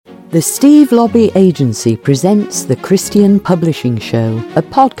The Steve Lobby Agency presents The Christian Publishing Show, a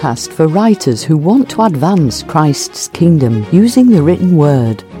podcast for writers who want to advance Christ's kingdom using the written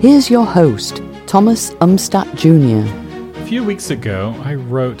word. Here's your host, Thomas Umstattd Jr. A few weeks ago, I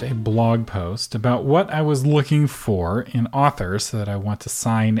wrote a blog post about what I was looking for in authors that I want to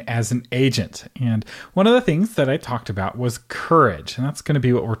sign as an agent. And one of the things that I talked about was courage. And that's going to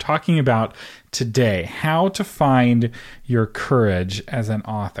be what we're talking about today, how to find your courage as an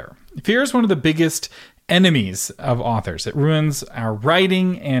author. Fear is one of the biggest enemies of authors. It ruins our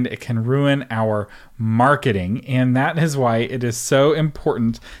writing and it can ruin our marketing. And that is why it is so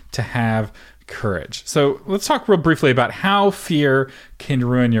important to have courage. So let's talk real briefly about how fear can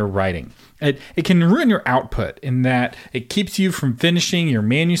ruin your writing. It can ruin your output in that it keeps you from finishing your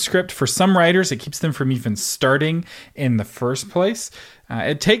manuscript. For some writers, it keeps them from even starting in the first place.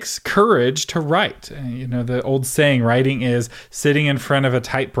 It takes courage to write. You know, the old saying, writing is sitting in front of a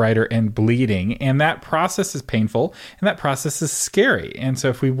typewriter and bleeding. And that process is painful and that process is scary. And so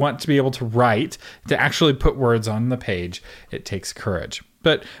if we want to be able to write, to actually put words on the page, it takes courage.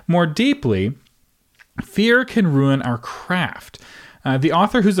 But more deeply, fear can ruin our craft. The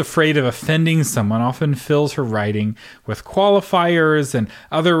author who's afraid of offending someone often fills her writing with qualifiers and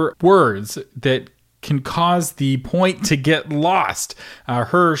other words that can cause the point to get lost.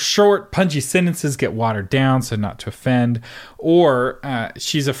 Her short, punchy sentences get watered down so not to offend, or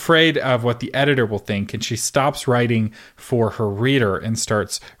she's afraid of what the editor will think, and she stops writing for her reader and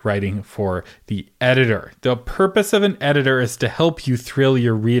starts writing for the editor. The purpose of an editor is to help you thrill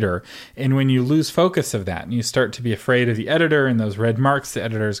your reader, and when you lose focus of that and you start to be afraid of the editor and those red marks the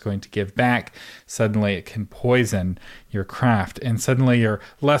editor is going to give back, suddenly it can poison your craft, and suddenly you're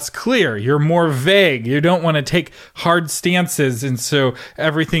less clear, you're more vague, you don't want to take hard stances, and so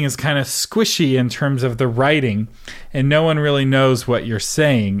everything is kind of squishy in terms of the writing, and no one really knows what you're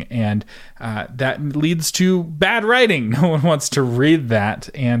saying, and that leads to bad writing. No one wants to read that,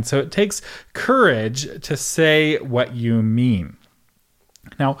 and so it takes courage to say what you mean.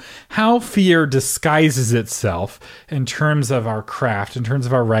 Now, how fear disguises itself in terms of our craft, in terms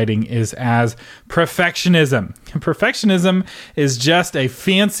of our writing, is as perfectionism. Perfectionism is just a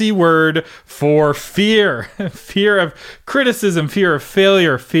fancy word for fear. Fear of criticism, fear of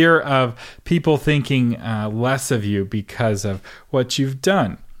failure, fear of people thinking less of you because of what you've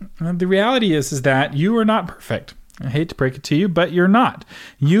done. And the reality is that you are not perfect. I hate to break it to you, but you're not.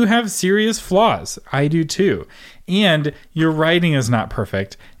 You have serious flaws. I do too. And your writing is not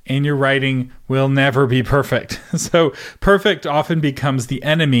perfect, and your writing will never be perfect. So perfect often becomes the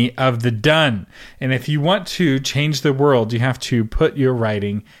enemy of the done. And if you want to change the world, you have to put your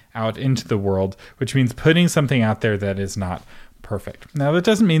writing out into the world, which means putting something out there that is not perfect. Now, that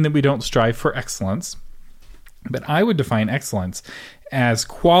doesn't mean that we don't strive for excellence, but I would define excellence as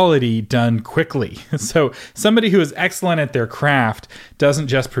quality done quickly. So somebody who is excellent at their craft doesn't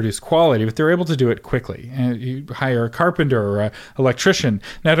just produce quality, but they're able to do it quickly. And you hire a carpenter or an electrician.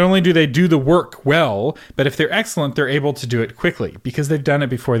 Not only do they do the work well, but if they're excellent, they're able to do it quickly because they've done it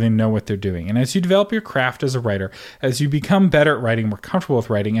before, they know what they're doing. And as you develop your craft as a writer, as you become better at writing, more comfortable with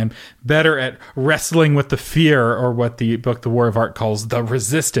writing, and better at wrestling with the fear, or what the book The War of Art calls the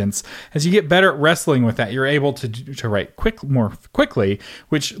resistance, as you get better at wrestling with that, you're able to write more quickly,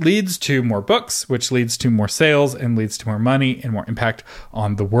 which leads to more books, which leads to more sales, and leads to more money and more impact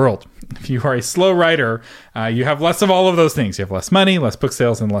on the world. If you are a slow writer, you have less of all of those things. You have less money, less book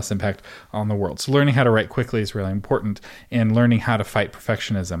sales, and less impact on the world. So learning how to write quickly is really important, and learning how to fight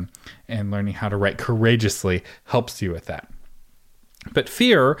perfectionism and learning how to write courageously helps you with that. But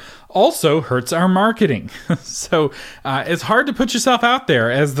fear also hurts our marketing. So it's hard to put yourself out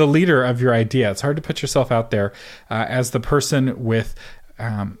there as the leader of your idea. It's hard to put yourself out there as the person with,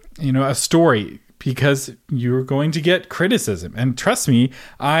 a story, because you're going to get criticism. And trust me,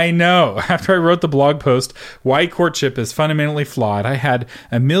 I know. After I wrote the blog post, Why Courtship is Fundamentally Flawed, I had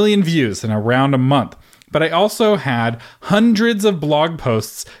 1 million views in around a month. But I also had hundreds of blog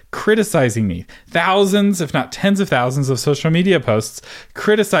posts criticizing me. Thousands, if not tens of thousands of social media posts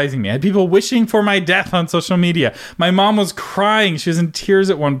criticizing me. I had people wishing for my death on social media. My mom was crying. She was in tears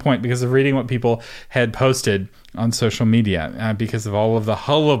at one point because of reading what people had posted on social media because of all of the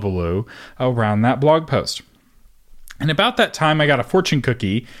hullabaloo around that blog post. And about that time, I got a fortune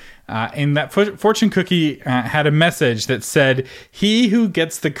cookie. And that fortune cookie had a message that said, "He who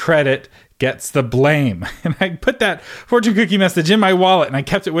gets the credit gets the blame. And I put that fortune cookie message in my wallet, and I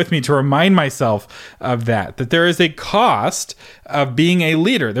kept it with me to remind myself of that there is a cost of being a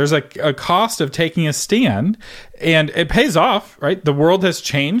leader. There's a cost of taking a stand, and it pays off, right? The world has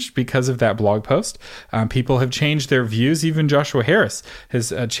changed because of that blog post. People have changed their views. Even Joshua Harris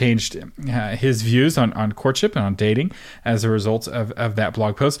has changed his views on courtship and on dating as a result of that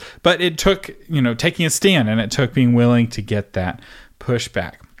blog post. But it took, taking a stand, and it took being willing to get that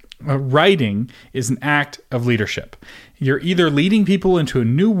pushback. Writing is an act of leadership. You're either leading people into a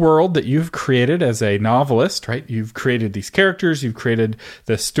new world that you've created as a novelist, right? You've created these characters, you've created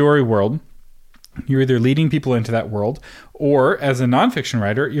the story world. You're either leading people into that world, or as a nonfiction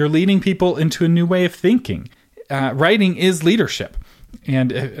writer, you're leading people into a new way of thinking. Writing is leadership.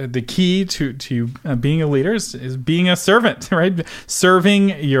 And the key to being a leader is being a servant, right?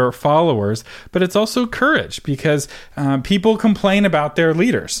 Serving your followers. But it's also courage, because people complain about their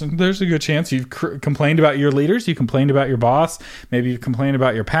leaders. And there's a good chance you've complained about your leaders. You complained about your boss. Maybe you've complained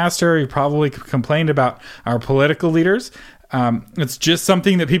about your pastor. You probably complained about our political leaders. It's just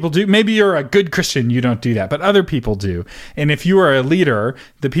something that people do. Maybe you're a good Christian, you don't do that, but other people do. And if you are a leader,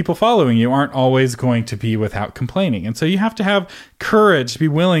 the people following you aren't always going to be without complaining. And so you have to have courage to be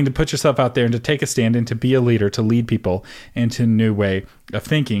willing to put yourself out there and to take a stand and to be a leader, to lead people into a new way of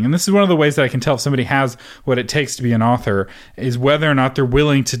thinking. And this is one of the ways that I can tell if somebody has what it takes to be an author, is whether or not they're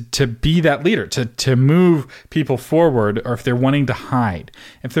willing to be that leader, to move people forward, or if they're wanting to hide.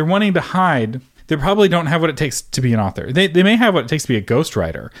 If they're wanting to hide, they probably don't have what it takes to be an author. They may have what it takes to be a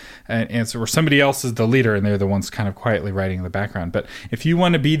ghostwriter, or somebody else is the leader and they're the ones kind of quietly writing in the background. But if you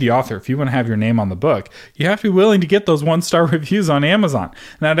want to be the author, if you want to have your name on the book, you have to be willing to get those 1-star reviews on Amazon.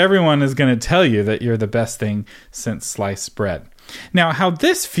 Not everyone is going to tell you that you're the best thing since sliced bread. Now, how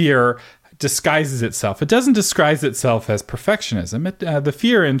this fear disguises itself. It doesn't disguise itself as perfectionism. The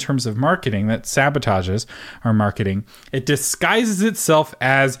fear in terms of marketing that sabotages our marketing, it disguises itself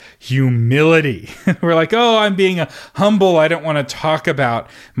as humility. We're like, oh, I'm being humble. I don't want to talk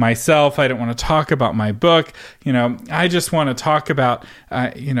about myself. I don't want to talk about my book. I just want to talk about,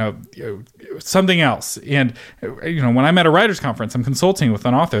 something else. And, when I'm at a writer's conference, I'm consulting with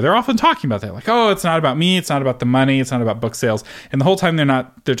an author. They're often talking about that. Like, oh, it's not about me. It's not about the money. It's not about book sales. And the whole time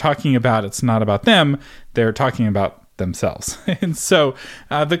they're talking about it's not about them. They're talking about themselves. And so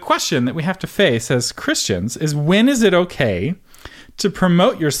the question that we have to face as Christians is, when is it okay to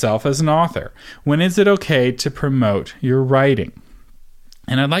promote yourself as an author? When is it okay to promote your writing?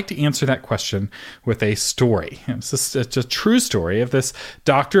 And I'd like to answer that question with a story. It's a true story of this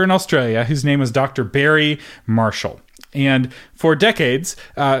doctor in Australia whose name was Dr. Barry Marshall. And for decades,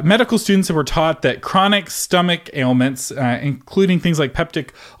 medical students were taught that chronic stomach ailments, including things like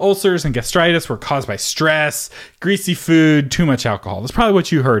peptic ulcers and gastritis, were caused by stress, greasy food, too much alcohol. That's probably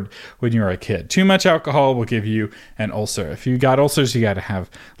what you heard when you were a kid. Too much alcohol will give you an ulcer. If you got ulcers, you got to have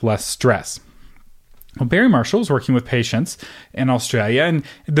less stress. Well, Barry Marshall was working with patients in Australia, and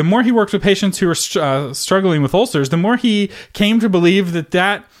the more he worked with patients who were struggling with ulcers, the more he came to believe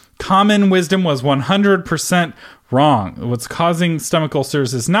that common wisdom was 100% wrong. What's causing stomach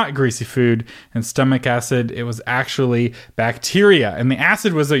ulcers is not greasy food and stomach acid. It was actually bacteria. And the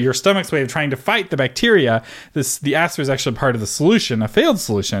acid was your stomach's way of trying to fight the bacteria. The acid was actually part of the solution, a failed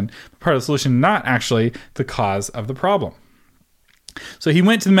solution, part of the solution, not actually the cause of the problem. So he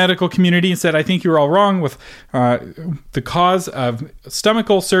went to the medical community and said, I think you're all wrong with the cause of stomach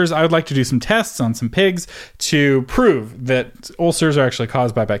ulcers. I would like to do some tests on some pigs to prove that ulcers are actually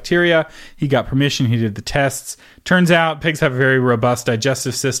caused by bacteria. He got permission. He did the tests. Turns out pigs have a very robust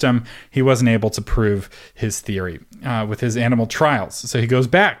digestive system. He wasn't able to prove his theory with his animal trials. So he goes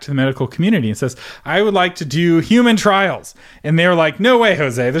back to the medical community and says, I would like to do human trials. And they're like, no way,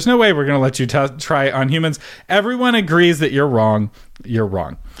 Jose. There's no way we're going to let you try on humans. Everyone agrees that you're wrong. You're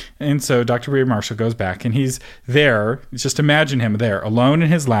wrong. And so Dr. Barry Marshall goes back, and he's there. Just imagine him there alone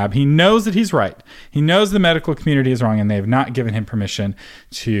in his lab. He knows that he's right. He knows the medical community is wrong, and they have not given him permission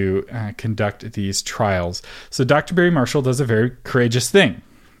to conduct these trials. So Dr. Barry Marshall does a very courageous thing.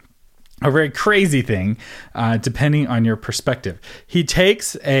 A very crazy thing, depending on your perspective. He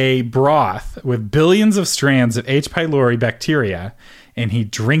takes a broth with billions of strands of H. pylori bacteria, and he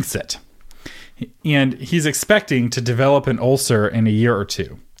drinks it. And he's expecting to develop an ulcer in a year or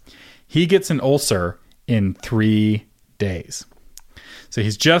two. He gets an ulcer in 3 days. So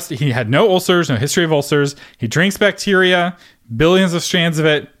he had no ulcers, no history of ulcers. He drinks bacteria, billions of strands of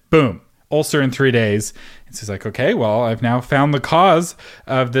it, boom, ulcer in 3 days. And so he's like, okay, well, I've now found the cause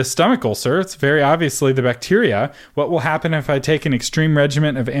of this stomach ulcer. It's very obviously the bacteria. What will happen if I take an extreme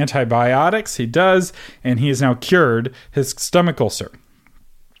regimen of antibiotics? He does, and he has now cured his stomach ulcer.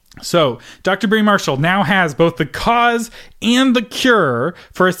 So, Dr. Barry Marshall now has both the cause and the cure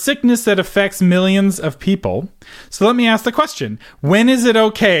for a sickness that affects millions of people. So let me ask the question, when is it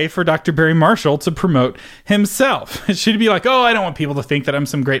okay for Dr. Barry Marshall to promote himself? Should he be like, oh, I don't want people to think that I'm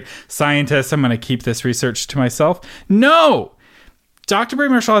some great scientist, I'm going to keep this research to myself? No! Dr. Barry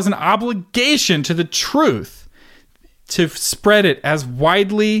Marshall has an obligation to the truth to spread it as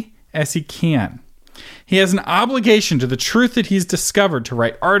widely as he can. He has an obligation to the truth that he's discovered to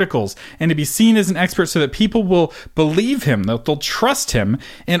write articles and to be seen as an expert so that people will believe him, that they'll trust him,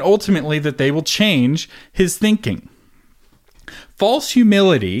 and ultimately that they will change his thinking. False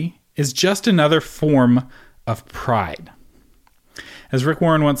humility is just another form of pride. As Rick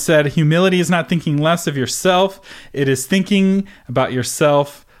Warren once said, humility is not thinking less of yourself, it is thinking about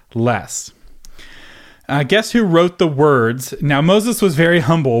yourself less. Guess who wrote the words, "Now Moses was very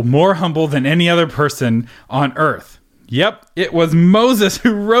humble, more humble than any other person on earth"? Yep, it was Moses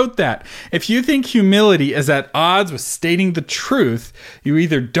who wrote that. If you think humility is at odds with stating the truth, you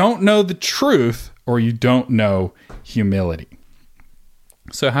either don't know the truth or you don't know humility.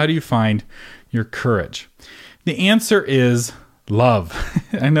 So how do you find your courage? The answer is love.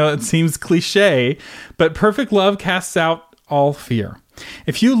 I know it seems cliche, but perfect love casts out all fear.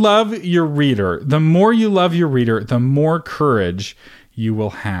 If you love your reader, the more you love your reader, the more courage you will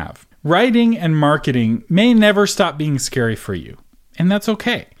have. Writing and marketing may never stop being scary for you, and that's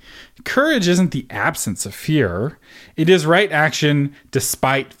okay. Courage isn't the absence of fear. It is right action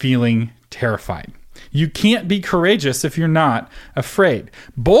despite feeling terrified. You can't be courageous if you're not afraid.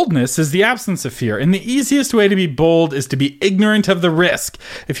 Boldness is the absence of fear, and the easiest way to be bold is to be ignorant of the risk.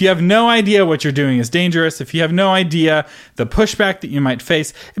 If you have no idea what you're doing is dangerous, if you have no idea the pushback that you might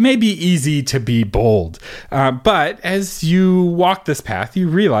face, it may be easy to be bold. But as you walk this path, you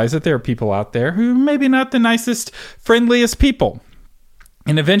realize that there are people out there who maybe not the nicest, friendliest people.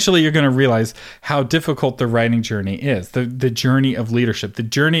 And eventually you're going to realize how difficult the writing journey is, the journey of leadership, the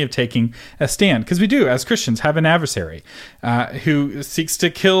journey of taking a stand. Because we do, as Christians, have an adversary who seeks to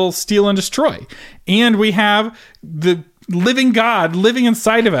kill, steal, and destroy. And we have the living God living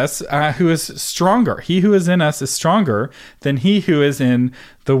inside of us who is stronger. He who is in us is stronger than he who is in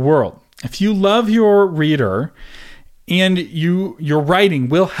the world. If you love your reader and your writing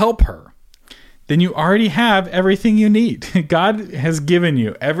will help her, then you already have everything you need. God has given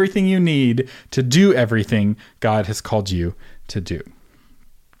you everything you need to do everything God has called you to do.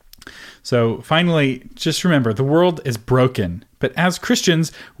 So finally, just remember, the world is broken. But as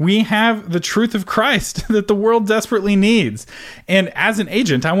Christians, we have the truth of Christ that the world desperately needs. And as an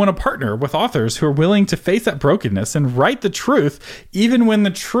agent, I want to partner with authors who are willing to face that brokenness and write the truth, even when the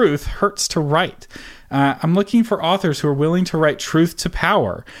truth hurts to write. I'm looking for authors who are willing to write truth to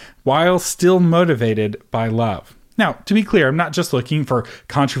power while still motivated by love. Now, to be clear, I'm not just looking for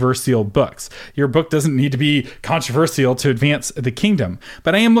controversial books. Your book doesn't need to be controversial to advance the kingdom.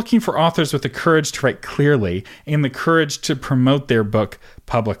 But I am looking for authors with the courage to write clearly and the courage to promote their book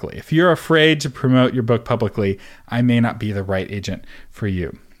publicly. If you're afraid to promote your book publicly, I may not be the right agent for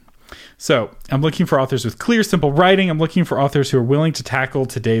you. So I'm looking for authors with clear, simple writing. I'm looking for authors who are willing to tackle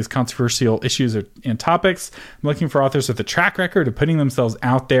today's controversial issues and topics. I'm looking for authors with a track record of putting themselves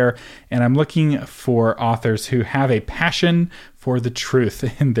out there. And I'm looking for authors who have a passion for the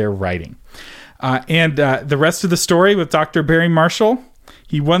truth in their writing. And the rest of the story with Dr. Barry Marshall,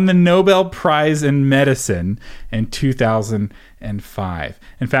 he won the Nobel Prize in Medicine in 2005.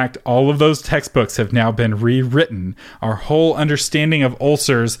 In fact, all of those textbooks have now been rewritten. Our whole understanding of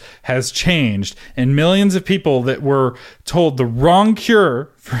ulcers has changed, and millions of people that were told the wrong cure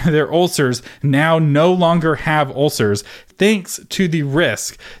for their ulcers now no longer have ulcers, thanks to the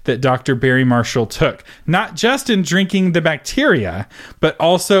risk that Dr. Barry Marshall took, not just in drinking the bacteria, but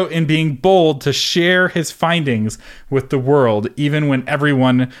also in being bold to share his findings with the world, even when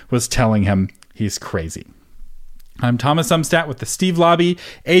everyone was telling him he's crazy. I'm Thomas Umstattd with the Steve Lobby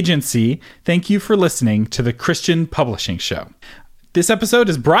Agency. Thank you for listening to the Christian Publishing Show. This episode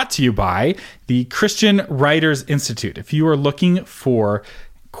is brought to you by the Christian Writers Institute. If you are looking for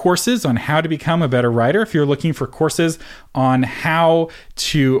courses on how to become a better writer, if you're looking for courses on how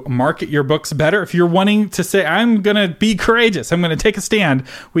to market your books better, if you're wanting to say, I'm going to be courageous, I'm going to take a stand,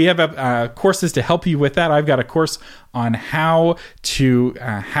 we have courses to help you with that. I've got a course on how to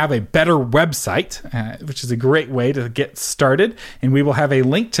have a better website, which is a great way to get started. And we will have a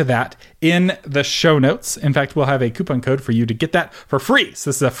link to that in the show notes. In fact, we'll have a coupon code for you to get that for free. So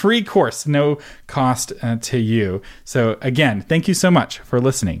this is a free course, no cost to you. So again, thank you so much for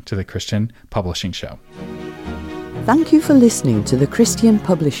listening to the Christian Publishing Show. Thank you for listening to the Christian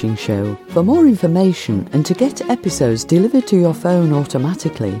Publishing Show. For more information and to get episodes delivered to your phone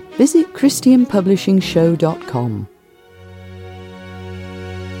automatically, visit christianpublishingshow.com.